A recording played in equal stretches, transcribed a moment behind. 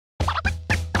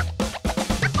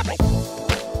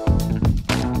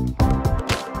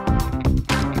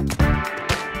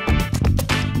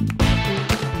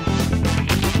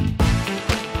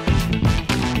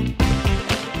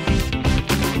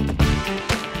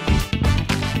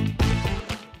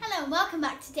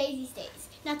these days.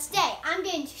 Now today I'm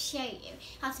going to show you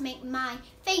how to make my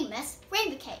famous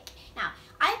rainbow cake. Now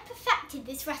I've perfected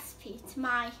this recipe to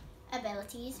my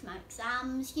abilities, my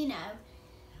exams, you know,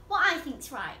 what I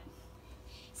think's right.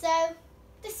 So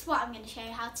this is what I'm going to show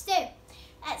you how to do.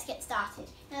 Let's get started.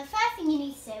 Now the first thing you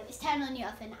need to do is turn on your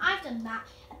oven. I've done that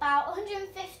about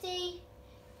 150,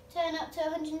 turn up to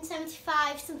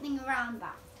 175, something around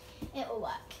that. It will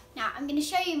work. Now I'm going to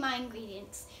show you my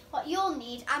ingredients, what you'll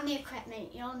need and the equipment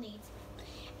you'll need.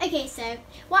 Okay, so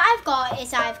what I've got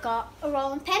is I've got a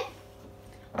rolling pin,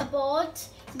 a board,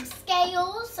 some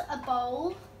scales, a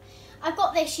bowl. I've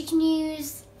got this, you can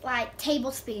use like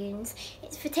tablespoons.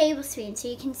 It's for tablespoons, so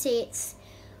you can see it's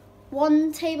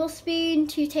 1 tablespoon,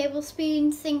 2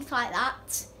 tablespoons, things like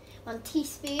that. 1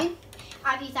 teaspoon.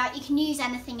 I've used that. You can use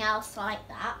anything else like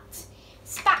that.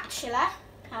 Spatula,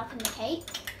 helping the cake.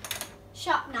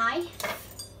 Sharp knife.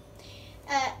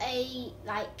 A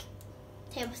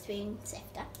tablespoon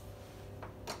sifter.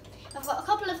 I've got a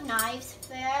couple of knives,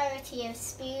 variety of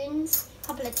spoons, a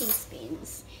couple of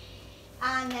teaspoons.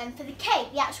 And then for the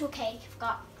cake, the actual cake, I've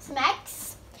got some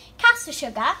eggs, caster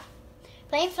sugar,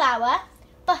 plain flour,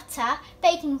 butter,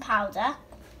 baking powder,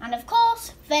 and of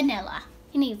course, vanilla.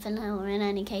 You need vanilla in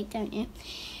any cake, don't you?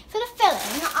 For the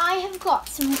filling, I have got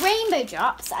some rainbow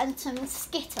drops and some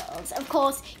Skittles. Of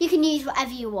course, you can use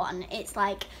whatever you want. It's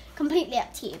like completely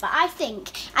up to you. But I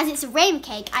think, as it's a rainbow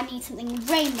cake, I need something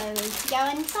rainbowy to go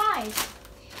inside.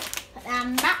 Put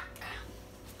them back.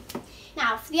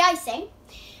 Now, for the icing,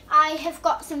 I have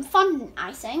got some fondant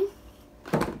icing.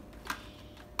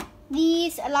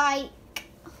 These are like,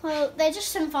 well, they're just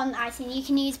some fondant icing. You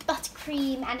can use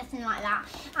buttercream, anything like that.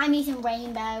 I'm using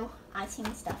rainbow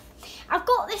icing stuff. I've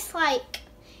got this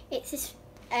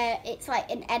it's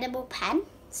like an edible pen.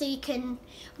 So you can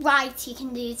write, you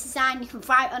can do design, you can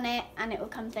write on it and it will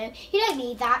come through. You don't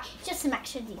need that, just some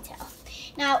extra detail.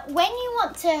 Now, when you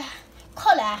want to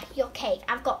colour your cake,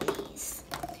 I've got these.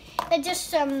 They're just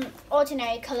some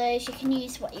ordinary colours, you can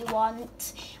use what you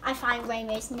want. I find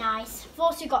rainbow's nice. I've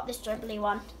also got this dribbly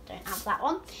one, don't have that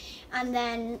one. And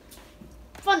then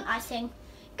fondant icing,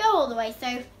 go all the way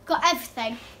through, got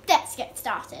everything. Let's get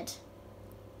started.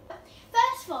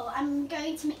 First of all, I'm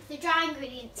going to mix the dry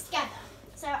ingredients together.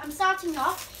 So I'm starting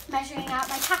off measuring out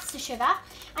my caster sugar.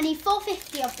 I need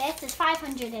 450 of this, there's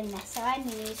 500 in this, so I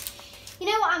need, you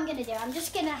know what I'm going to do? I'm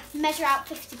just going to measure out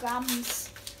 50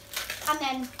 grams and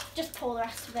then just pour the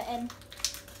rest of it in.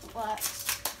 It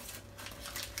works.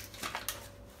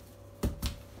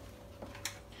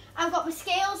 I've got my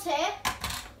scales here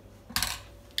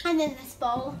and then this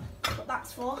bowl, that's what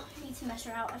that's for. I need to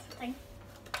measure out everything.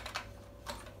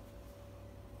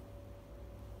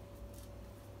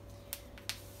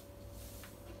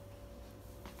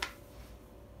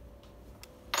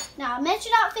 Now, I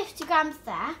measured out 50 grams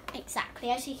there, exactly,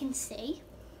 as you can see.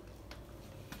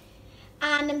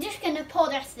 And I'm just going to pour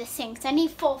the rest of this in, because I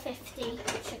need 450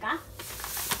 sugar.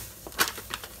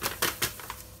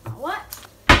 That works.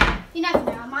 You never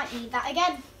know, I might need that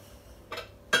again.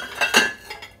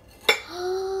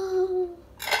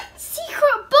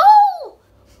 Secret bowl!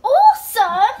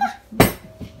 Awesome!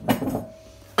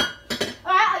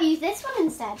 Alright, I'll use this one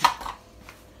instead.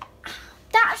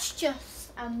 That's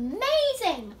just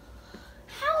amazing!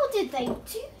 How did they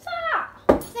do that?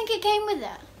 I think it came with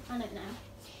it. I don't know.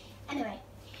 Anyway,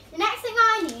 the next thing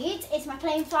I need is my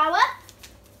plain flour.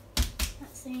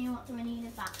 Let's see, what do I need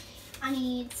of that? I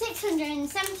need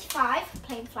 675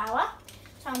 plain flour.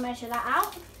 So I'll measure that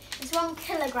out. There's 1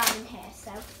 kilogram in here,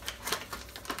 so.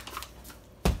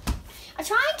 I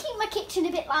try and keep my kitchen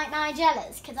a bit like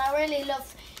Nigella's because I really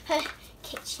love her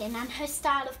kitchen and her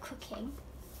style of cooking.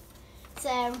 So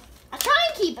I try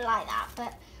and keep it like that,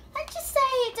 but let's just say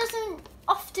it doesn't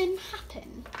often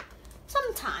happen.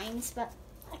 Sometimes, but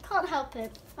I can't help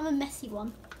it. I'm a messy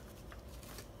one.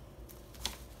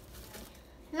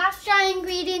 Last dry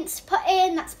ingredients to put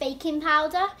in, that's baking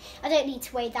powder. I don't need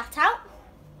to weigh that out.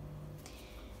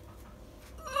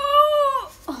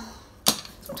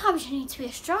 Sometimes you need to be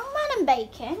a strong man in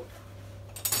baking.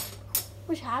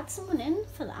 Wish I had someone in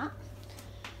for that.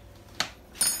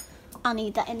 I'll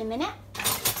need that in a minute.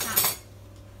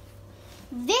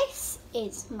 This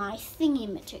is my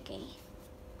thingy-majiggy,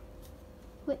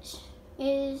 which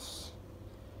is,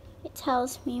 it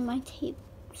tells me my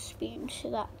tablespoon, so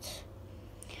that's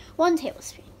 1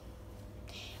 tablespoon.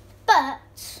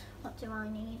 But, what do I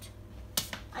need?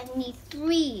 I need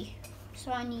 3,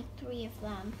 so I need 3 of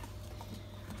them.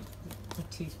 A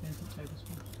teaspoon or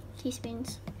tablespoon?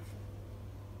 Teaspoons.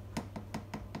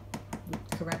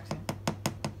 Correct it.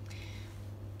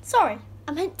 Sorry,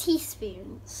 I meant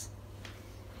teaspoons.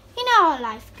 You know how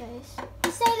life goes.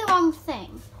 You say the wrong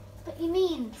thing, but you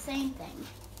mean the same thing.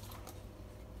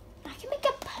 I can make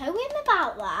a poem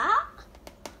about that.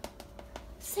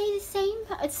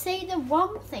 Say the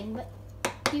wrong thing, but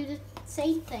do the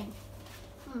same thing.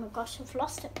 Oh my gosh, I've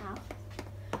lost it now.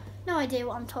 No idea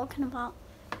what I'm talking about.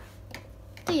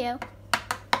 Do you?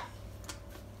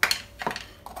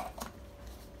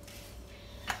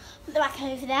 Put the back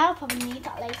over there, I'll probably need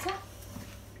that later.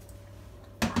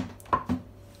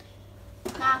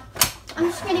 Now, I'm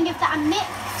just going to give that a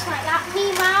mix like that.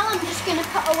 Meanwhile, I'm just going to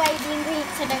put away the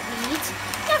ingredients I don't need.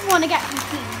 You never want to get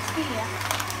confused, do you?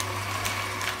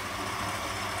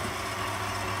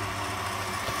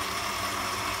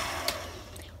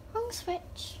 Wrong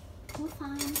switch. All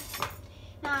fine.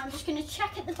 Now, I'm just going to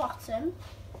check at the bottom.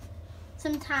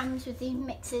 Sometimes with these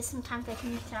mixes, sometimes they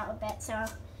can mix out a bit, so I'm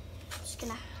just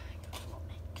going to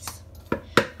mix.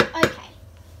 Okay.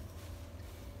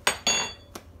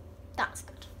 That's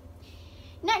good.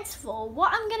 Next of all,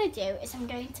 what I'm going to do is I'm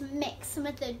going to mix some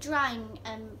of the drying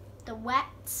and the wet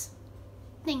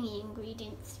thingy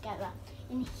ingredients together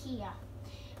in here.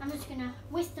 I'm just going to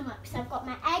whisk them up because I've got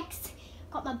my eggs,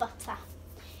 got my butter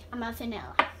and my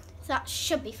vanilla. So that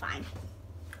should be fine.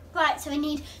 Right, so I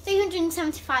need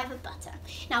 375 of butter.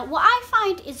 Now, what I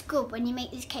find is good when you make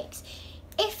these cakes,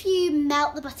 if you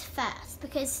melt the butter first,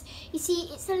 because you see,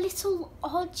 it's a little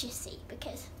odd, you see,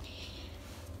 because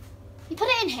you put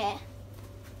it in here,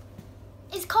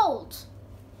 it's cold.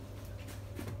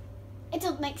 It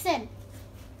doesn't mix in.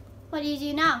 What do you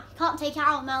do now? You can't take it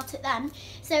out and melt it then.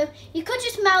 So you could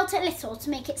just melt it a little to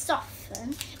make it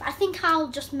soften, but I think I'll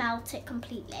just melt it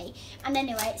completely. And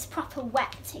anyway, it's proper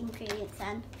wet ingredients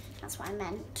then. That's what I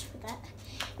meant with it.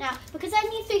 Now, because I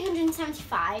need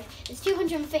 375, there's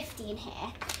 250 in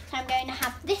here. So I'm going to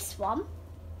have this one.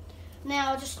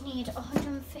 Now I'll just need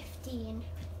 115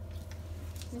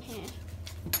 in here.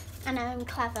 I know I'm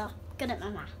clever, good at my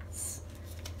maths.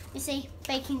 You see,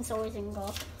 baking's always in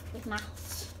good with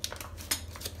maths.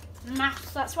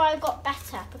 Maths, that's why I got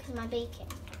better, because of my baking.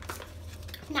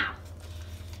 Now,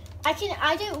 I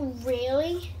don't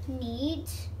really need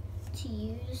to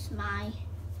use my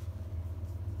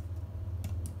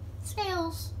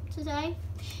scales today,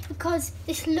 because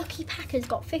this lucky pack has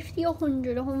got 50,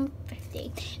 100,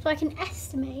 150. So I can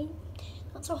estimate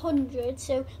that's 100,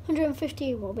 so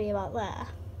 150 will be about there.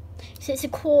 So it's a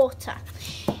quarter.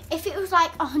 If it was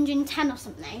like 110 or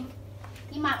something,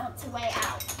 you might want to weigh it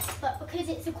out. But because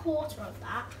it's a quarter of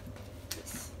that,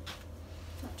 it's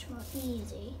much more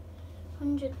easy.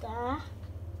 100 there.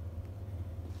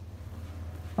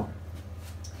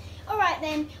 Alright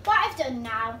then, what I've done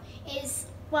now is,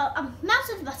 well, I've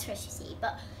melted the butter as you see,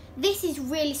 but this is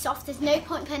really soft. There's no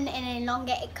point putting it in any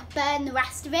longer. It could burn the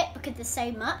rest of it because there's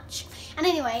so much. And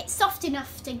anyway, it's soft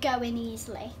enough to go in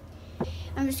easily.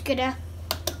 I'm just gonna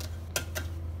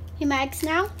do my eggs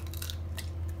now.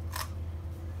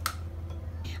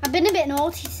 I've been a bit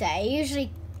naughty today. I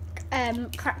usually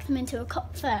crack them into a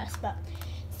cup first, but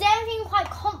today I'm feeling quite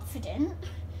confident,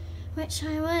 which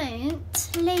I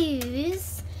won't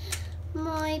lose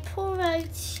my poor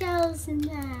old shells in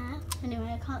there.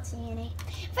 Anyway, I can't see any.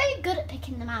 I'm very good at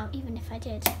picking them out, even if I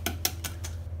did.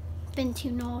 Been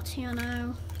too naughty, I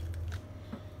know.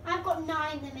 I've got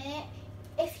 9 in a minute.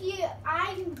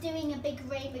 I'm doing a big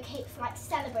rainbow cake for like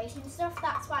celebration stuff.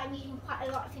 That's why I'm using quite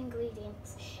a lot of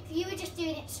ingredients. If you were just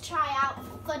doing it to try out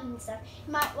for fun stuff,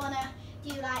 you might want to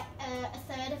do like a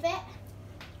third of it,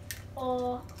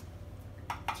 or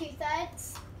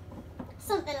 2/3,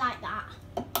 something like that.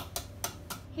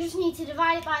 You just need to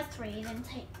divide it by 3, then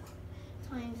take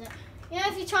times it. You know,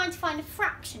 if you're trying to find a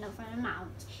fraction of an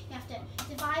amount, you have to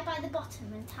divide by the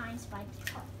bottom and times by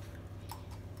the top.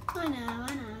 I know.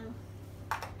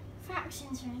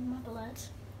 Fractions are in my blood.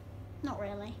 Not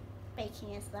really.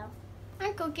 Baking is though.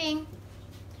 And cooking.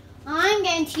 I'm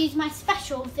going to use my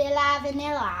special Villa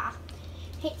Vanilla.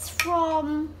 It's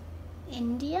from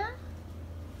India?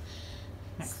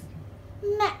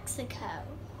 Mexico.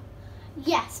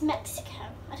 Yes, Mexico.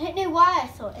 I don't know why I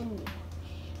thought India.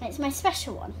 And it's my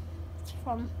special one. It's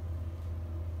from...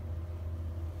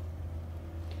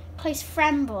 a close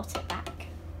friend brought it back.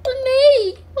 For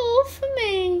me! All for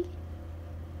me!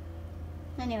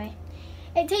 Anyway,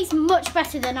 it tastes much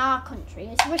better than our country.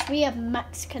 I wish we have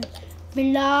Mexican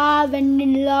Villa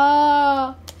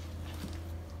Vanilla.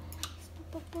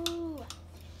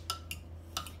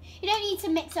 You don't need to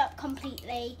mix up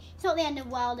completely. It's not the end of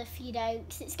the world if you don't,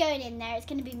 because it's going in there. It's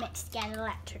going to be mixed again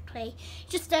electrically.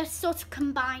 Just to sort of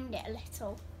combine it a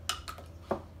little.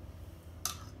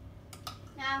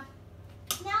 Now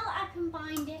that I've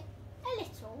combined it a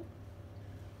little,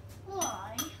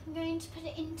 I I'm going to put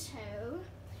it into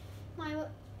my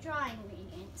dry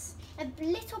ingredients. A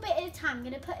little bit at a time. I'm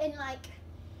going to put in like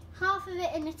half of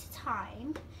it in at a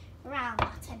time. Around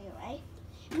that anyway.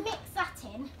 Mix that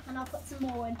in and I'll put some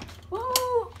more in.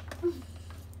 Woo!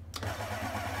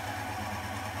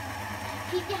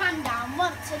 Keep your hand down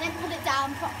once and then put it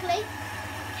down properly.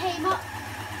 Came up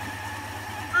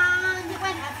and it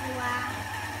went everywhere.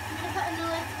 I'm going to put in a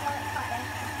little like this.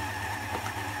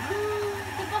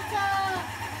 The butter!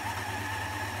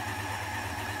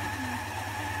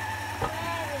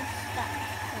 Where is that?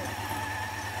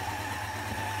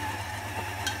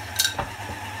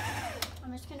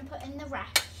 I'm just going to put in the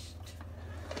rest.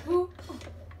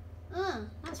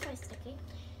 That's very sticky.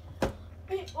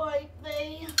 It might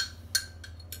be.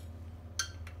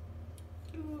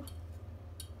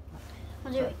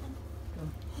 I'll do it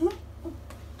again.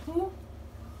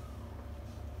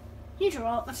 You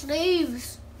draw up my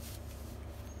sleeves.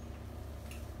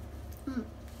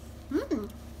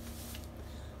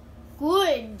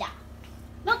 Good.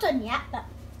 Not done yet, but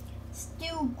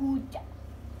still good.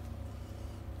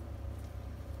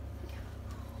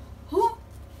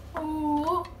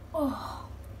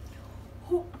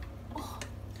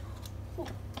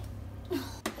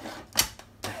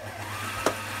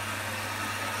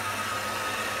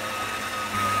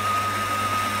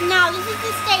 Now this is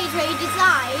the stage where you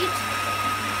decide,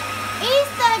 is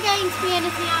there going to be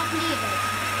anything else needed?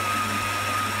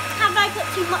 Have I put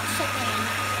too much something in?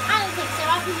 I don't think so,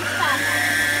 I think it's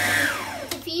perfect.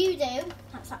 But if you do,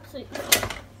 that's absolutely fine.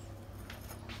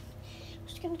 I'm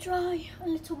just going to try a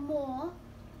little more.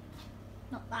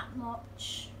 Not that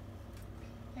much.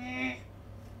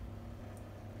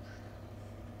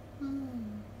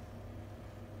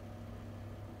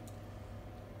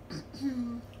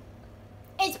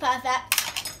 It's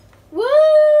perfect. Woo!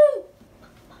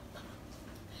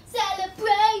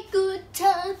 Celebrate good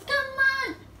times. Come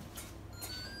on.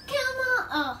 Come on.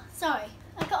 Oh, sorry.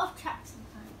 I got off track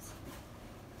sometimes.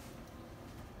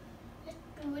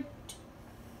 Good.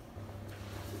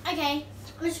 Okay,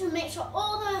 I'm just going to make sure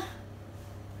all the,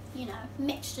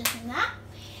 mixture's in there.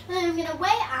 And then I'm going to weigh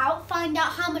it out, find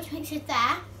out how much mixture's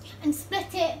there, and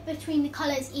split it between the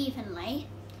colours evenly.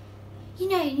 You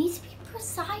need to be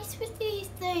precise with these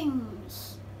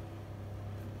things.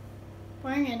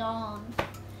 Bring it on.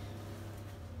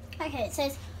 Okay, it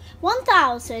says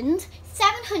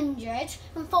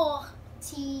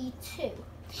 1,742.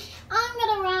 I'm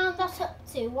going to round that up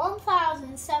to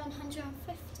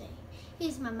 1,750.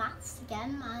 Here's my maths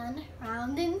again, man.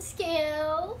 Rounding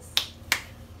skills.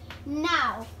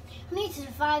 Now, I need to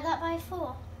divide that by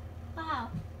 4. Wow.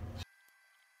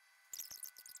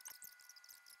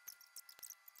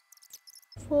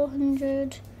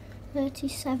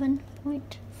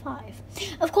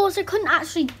 $437.5. Of course, I couldn't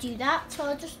actually do that, so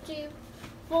I'll just do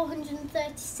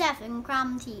 437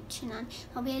 grams each, and then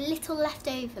there'll be a little left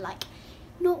over, like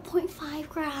 0.5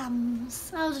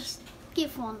 grams. I'll just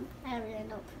give one area 0.5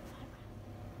 grams.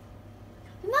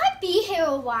 We might be here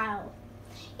a while.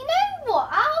 You know what?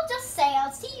 I'll just say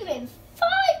I'll see you in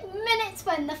 5 minutes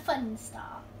when the fun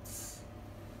starts.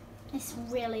 This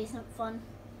really isn't fun.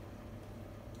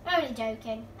 Only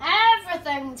joking.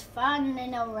 Everything's fun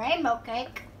in a rainbow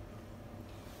cake.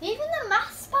 Even the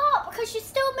maths part, because you're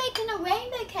still making a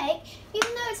rainbow cake,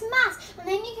 even though it's maths. And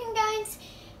then you can go into,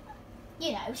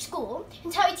 school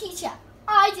and tell your teacher,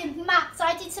 I did maths,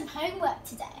 I did some homework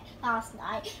last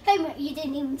night. Homework you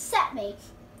didn't even set me.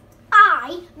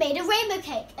 I made a rainbow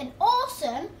cake, an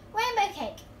awesome rainbow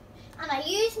cake. And I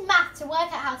used math to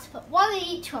work out how to put one in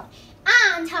each one,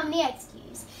 and how many eggs to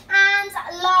use, and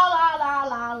la la la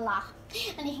la la.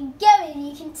 And you can go in and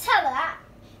you can tell her that,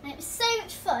 and it was so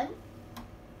much fun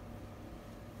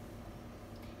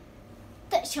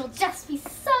that she'll just be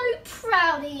so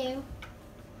proud of you.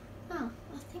 Oh,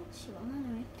 I think she will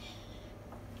anyway.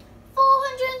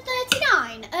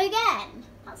 439 again.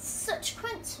 That's such a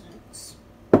coincidence.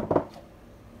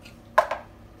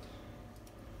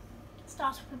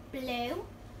 Start off with blue.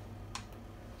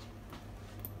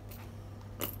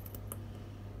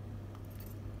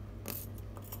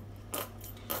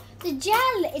 The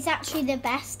gel is actually the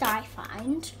best, I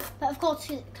find, but of course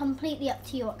it's completely up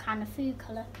to you what kind of food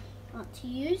colour you want to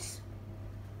use.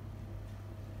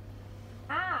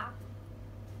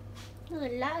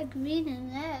 There's a lot of green in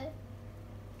there.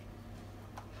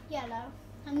 Yellow.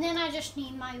 And then I just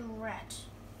need my red.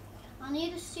 I'll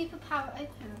need a superpower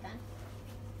opener again.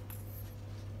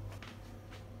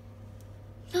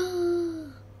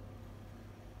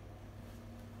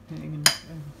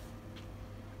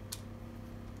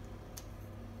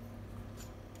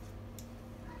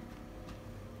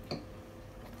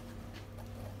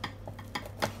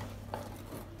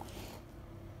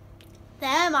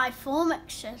 There, my 4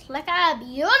 mixtures. Look how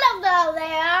beautiful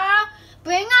they are.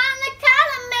 Bring on the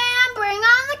colour, man. Bring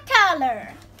on the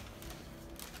colour.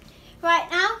 Right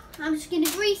now, I'm just going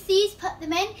to grease these, put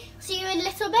them in. See you in a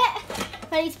little bit.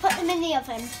 Ready to put them in the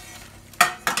oven.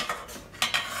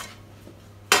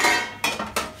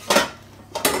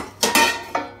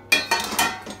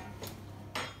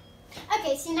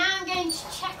 Okay, so now I'm going to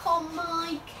check on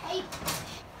my cake.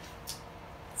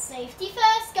 Safety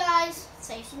first, guys.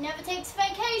 Safety never takes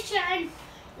vacation.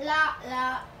 La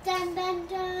la, dun dun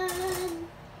dun.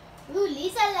 Ooh,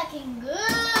 these are looking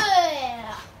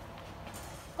good.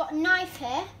 Got a knife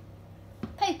here.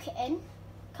 Poke it in.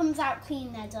 Comes out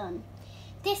clean, they're done.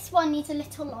 This one needs a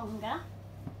little longer.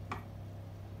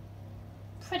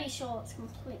 Pretty sure it's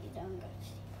completely done,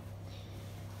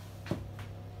 guys.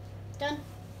 Done.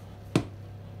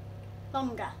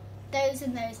 Longer. Those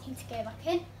and those need to go back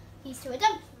in. These two are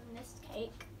done from this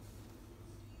cake.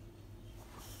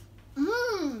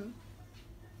 Mmm.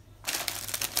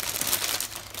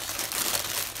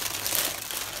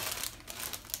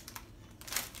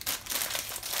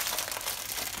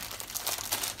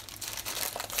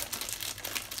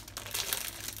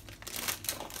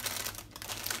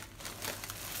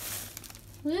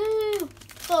 Woo!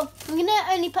 Well, I'm going to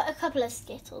only put a couple of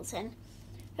Skittles in.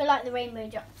 I like the rainbow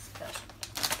drops.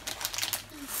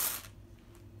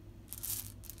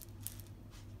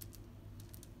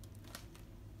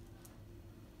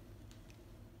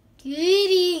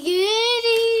 Goody,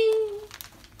 goody.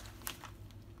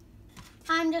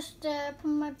 I'm just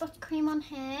putting my buttercream on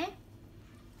here.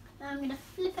 Now I'm going to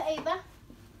flip it over.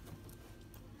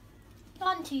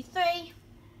 1, 2, 3.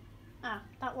 Oh,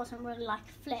 that wasn't really like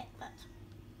a flip, but...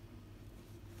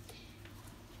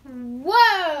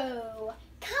 Whoa!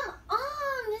 Come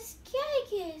on, this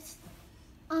cake is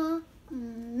amazing!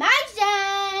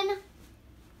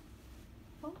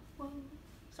 Oh, whoa.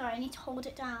 Sorry, I need to hold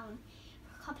it down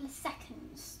for a couple of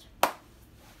seconds.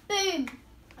 Boom!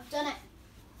 I've done it.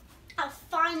 I've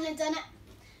finally done it.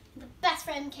 The best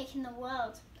rainbow cake in the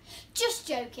world. Just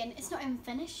joking, it's not even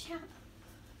finished yet.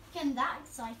 Getting that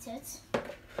excited.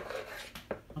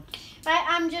 Right,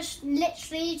 I'm just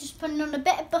literally just putting on a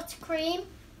bit of buttercream.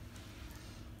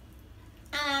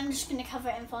 And I'm just going to cover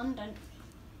it in fondant.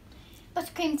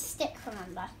 Buttercream to stick,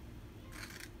 remember.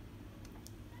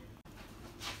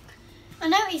 I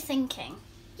know what you're thinking.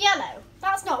 Yellow,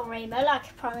 that's not a rainbow like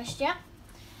I promised you.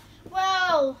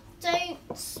 Well, don't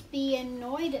be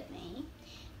annoyed at me.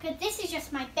 Because this is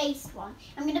just my base one.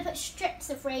 I'm going to put strips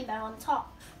of rainbow on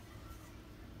top.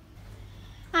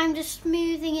 I'm just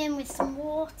smoothing in with some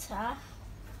water,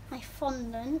 my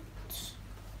fondant.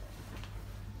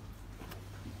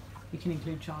 You can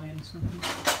include Charlie in something.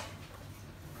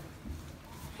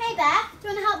 Hey Bear, do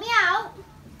you want to help me out?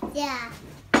 Yeah.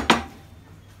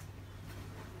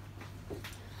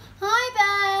 Hi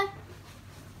Bear.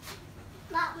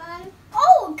 Batman.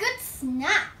 Oh, good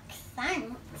snack,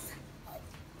 thanks.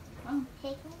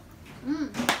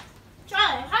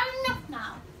 Charlie, I've had enough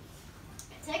now.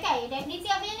 It's okay, you don't need to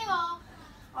have any more.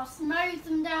 I'll smooth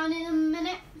them down in a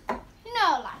minute. You know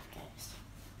how life goes.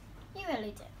 You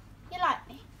really do. You like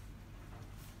me.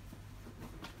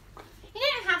 You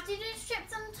don't have to do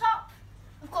strips on top.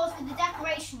 Of course, for the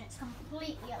decoration, it's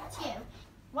completely up to you.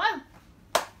 Whoa.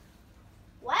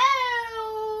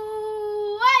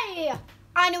 Whoa. Hey.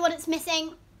 I know what it's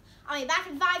missing. I'll be back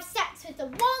in 5 seconds with the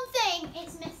one thing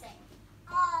it's missing.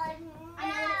 Oh I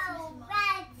know no,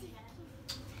 it's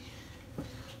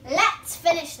missing. Let's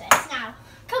finish this now.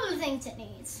 A couple of things it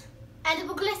needs.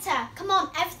 Edible glitter. Come on,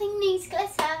 everything needs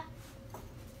glitter.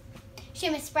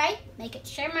 Shimmer spray, make it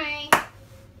shimmery.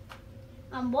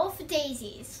 And wool for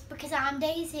daisies, because I'm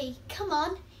Daisy. Come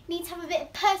on, you need to have a bit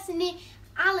of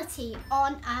personality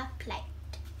on a plate.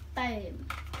 Boom.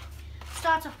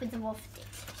 Start off with the wool for daisies.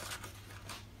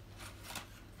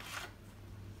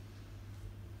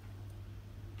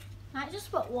 Might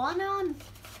just put one on.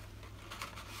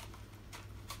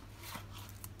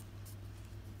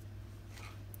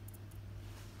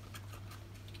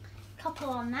 Couple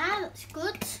on there, that's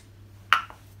good.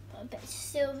 Put a bit of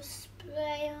silver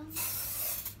spray on.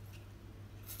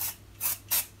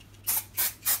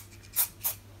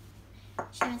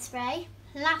 Shimmer spray.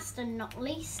 Last and not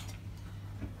least,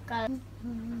 got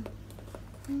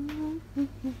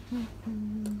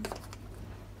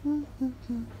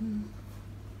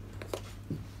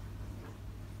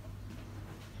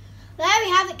there we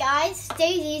have it, guys.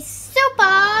 Daisy's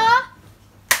super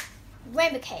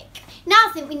rainbow cake. Now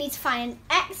I think we need to find an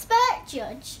expert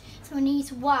judge, someone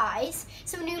who's wise,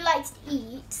 someone who likes to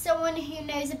eat, someone who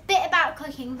knows a bit about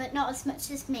cooking but not as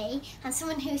much as me, and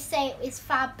someone who say it is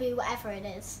fab boo whatever it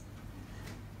is.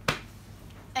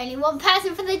 Only one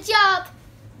person for the job.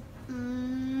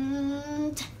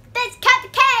 Let's cut the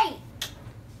cake.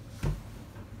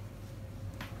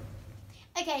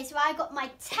 Okay, so I got my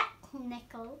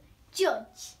technical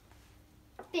judge.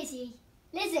 Busy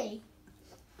Lizzie.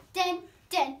 Dun,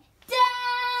 dun,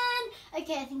 dun.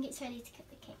 Okay, I think it's ready to cut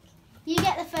the cake. You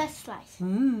get the first slice.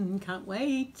 Can't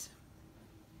wait.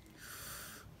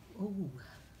 Oh,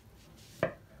 I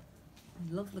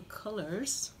love the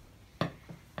colours.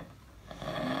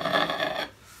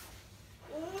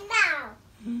 Now.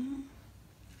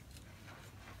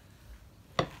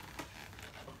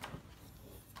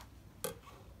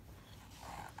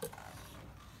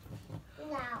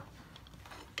 Now.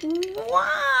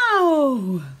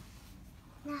 Wow!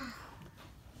 Now.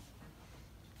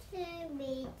 To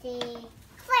be the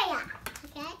clear.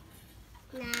 Okay.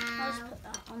 I'll just Now. put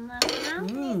that on there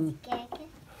for now. Cake.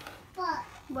 But.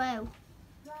 Whoa.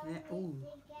 Oh.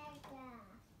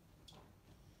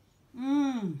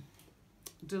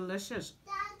 Delicious.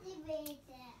 Daddy made it.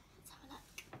 Let's have a look.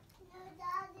 No,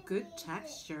 Daddy Good made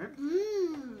texture. it.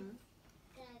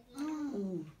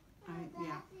 Oh, I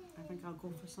think I'll go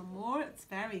for some more. It's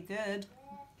very good.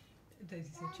 Daisy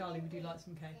said, Charlie, would you like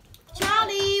some cake?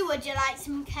 Charlie, would you like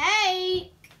some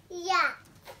cake? Yeah.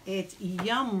 It's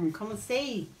yum. Come and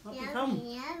see. Up you come.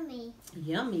 Yummy.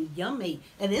 Yummy, yummy.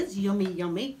 It is yummy,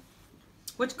 yummy.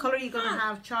 Which colour are you going to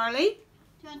have, Charlie?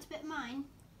 Do you want a bit of mine?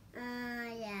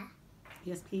 Yeah.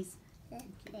 Yes, please. It's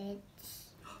Beautiful.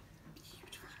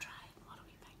 Try it. What do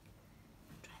we think?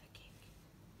 Try the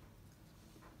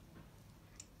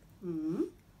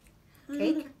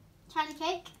cake. Cake? Try the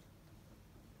cake.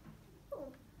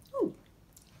 Ooh.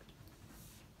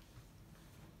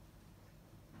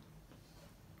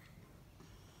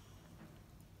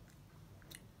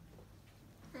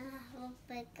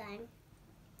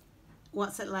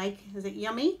 What's it like? Is it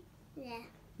yummy? Yeah.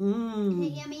 Is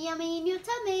it yummy, yummy in your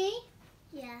tummy?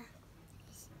 Yeah.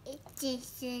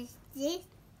 This.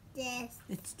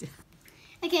 It's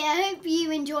Okay, I hope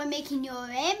you enjoy making your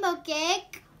rainbow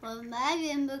cake. Well, my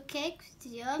rainbow cake, which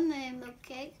is your rainbow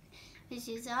cake, which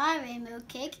is our rainbow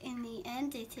cake. In the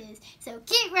end, it is. So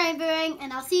keep rainbowing,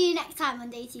 and I'll see you next time on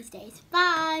Daisy's Days.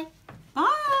 Bye.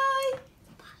 Bye.